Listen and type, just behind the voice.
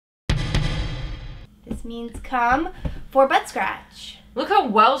lesbians means come for butt scratch. Look how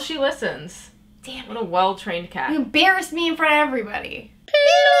well she listens. Damn it. What a well-trained cat. You embarrassed me in front of everybody.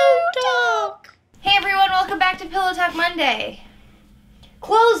 Pillow Talk. Hey everyone, welcome back to Pillow Talk Monday.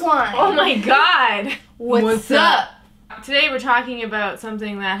 Clothesline. Oh my god. What's up? Today we're talking about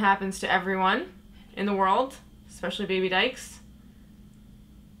something that happens to everyone in the world, especially baby dykes.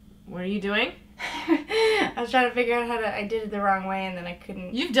 What are you doing? I was trying to figure out how to... I did it the wrong way and then I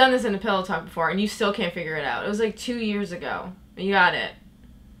couldn't... You've done this in a Pillow Talk before and you still can't figure it out. It was like 2 years ago. You got it.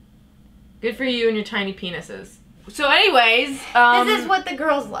 Good for you and your tiny penises. So anyways... this is what the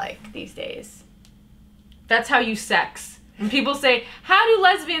girls like these days. That's how you sex. When people say, how do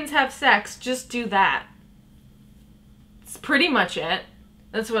lesbians have sex? Just do that. It's pretty much it.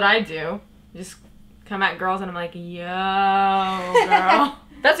 That's what I do. Just come at girls and I'm like, yo, girl.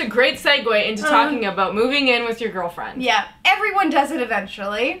 That's a great segue into talking about moving in with your girlfriend. Yeah, everyone does it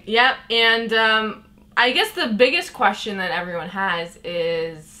eventually. Yep, and I guess the biggest question that everyone has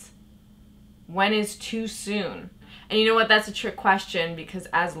is, when is too soon? And you know what? That's a trick question because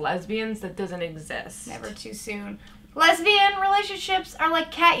as lesbians, that doesn't exist. Never too soon. Lesbian relationships are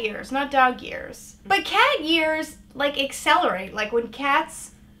like cat years, not dog years. But cat years, like, accelerate. Like, when cats...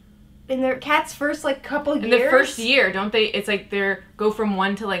 in their cat's first, like, couple years. In the first year, don't they? It's like they're go from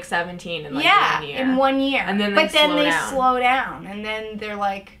 1 to like 17 in like 1 year. In 1 year. And then they slow down, and then they're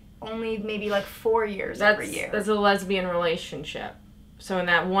like only maybe like 4 years every year. That's a lesbian relationship. So in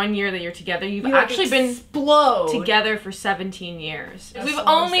that 1 year that you're together, you've actually been together for 17 years. We've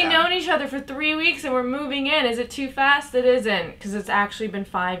only known each other for 3 weeks, and we're moving in. Is it too fast? It isn't, because it's actually been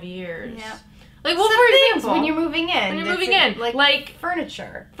 5 years. Yeah. Like, well, for example, when you're moving in. Like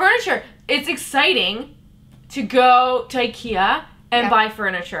furniture. Furniture. It's exciting to go to IKEA and buy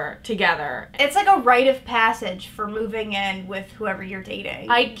furniture together. It's like a rite of passage for moving in with whoever you're dating.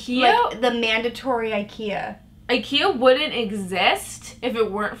 IKEA? Like the mandatory IKEA. IKEA wouldn't exist if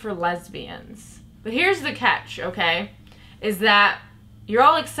it weren't for lesbians. But here's the catch, okay? Is that you're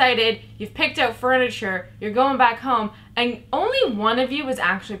all excited, you've picked out furniture, you're going back home, and only one of you is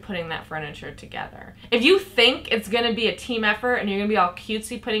actually putting that furniture together. If you think it's going to be a team effort and you're going to be all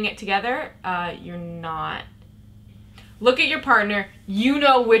cutesy putting it together, you're not. Look at your partner. You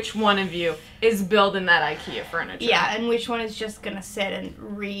know which one of you is building that IKEA furniture. Yeah, and which one is just going to sit and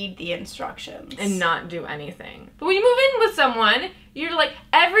read the instructions. And not do anything. But when you move in with someone, you're like,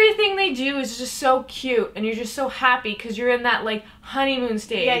 everything they do is just so cute. And you're just so happy because you're in that, like, honeymoon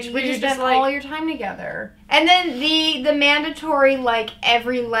stage. Yeah, you just spend all your time together. And then the mandatory, like,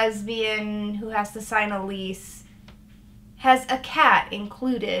 every lesbian who has to sign a lease has a cat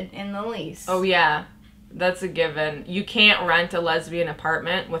included in the lease. Oh, yeah. That's a given. You can't rent a lesbian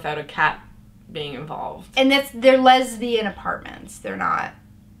apartment without a cat being involved. And they're lesbian apartments. They're not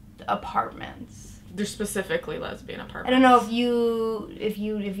apartments. They're specifically lesbian apartments. I don't know if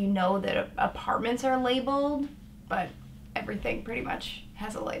you know that apartments are labeled, but everything pretty much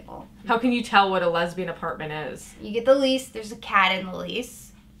has a label. How can you tell what a lesbian apartment is? You get the lease. There's a cat in the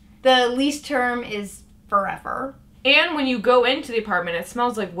lease. The lease term is forever. And when you go into the apartment, it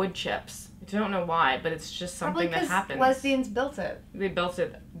smells like wood chips. I don't know why, but it's just something that happens. Lesbians built it. They built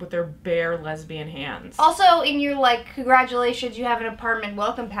it with their bare lesbian hands. Also, in your, like, congratulations, you have an apartment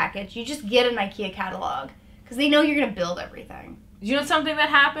welcome package, you just get an IKEA catalog. Because they know you're going to build everything. You know something that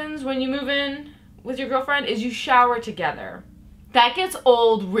happens when you move in with your girlfriend? Is you shower together. That gets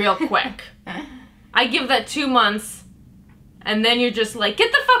old real quick. I give that 2 months, and then you're just like,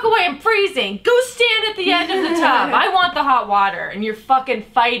 get the fuck away, I'm freezing. Go stand at the end of the tub. I want the hot water. And you're fucking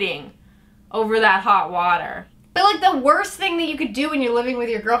fighting over that hot water. But, like, the worst thing that you could do when you're living with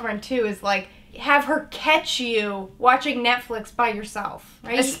your girlfriend, too, is, like, have her catch you watching Netflix by yourself,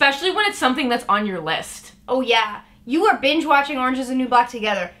 right? Especially when it's something that's on your list. Oh, yeah. You are binge watching Orange is the New Black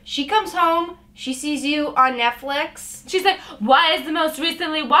together. She comes home, she sees you on Netflix. She's like, why is the most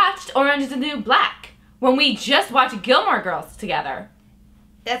recently watched Orange is the New Black when we just watched Gilmore Girls together?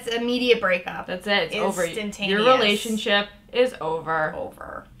 That's immediate breakup. That's it. It's over. Instantaneous. Your relationship is over.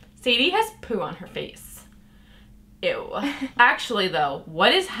 Over. Sadie has poo on her face. Ew. Actually, though,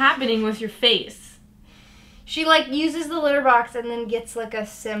 what is happening with your face? She, like, uses the litter box and then gets, like, a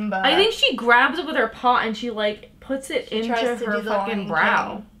Simba. I think she grabs it with her paw and she, like, puts it into her fucking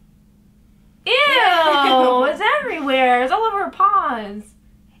brow. Ew! It's everywhere. It's all over her paws.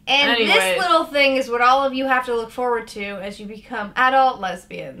 And this little thing is what all of you have to look forward to as you become adult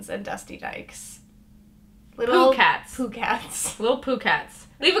lesbians and dusty dykes. Little poo cats. Poo cats. Little poo cats.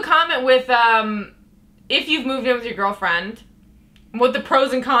 Leave a comment with, if you've moved in with your girlfriend, what the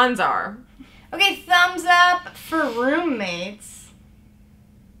pros and cons are. Okay, thumbs up for roommates.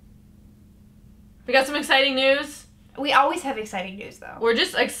 We got some exciting news. We always have exciting news, though. We're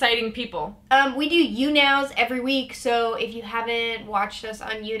just exciting people. We do YouNows every week, so if you haven't watched us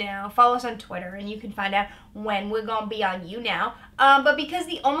on YouNow, follow us on Twitter, and you can find out when we're going to be on YouNow. But because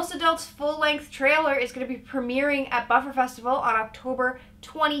the Almost Adults full-length trailer is going to be premiering at Buffer Festival on October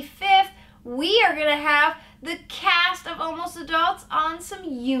 25th, we are going to have the cast of Almost Adults on some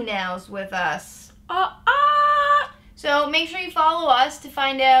YouNows with us. So make sure you follow us to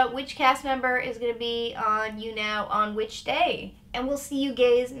find out which cast member is going to be on YouNow on which day. And we'll see you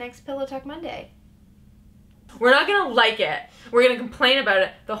gays next Pillow Talk Monday. We're not going to like it. We're going to complain about it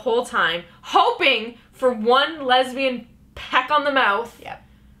the whole time, hoping for one lesbian peck on the mouth. Yep.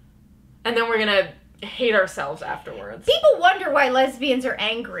 And then we're going to hate ourselves afterwards. People wonder why lesbians are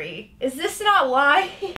angry. Is this not why?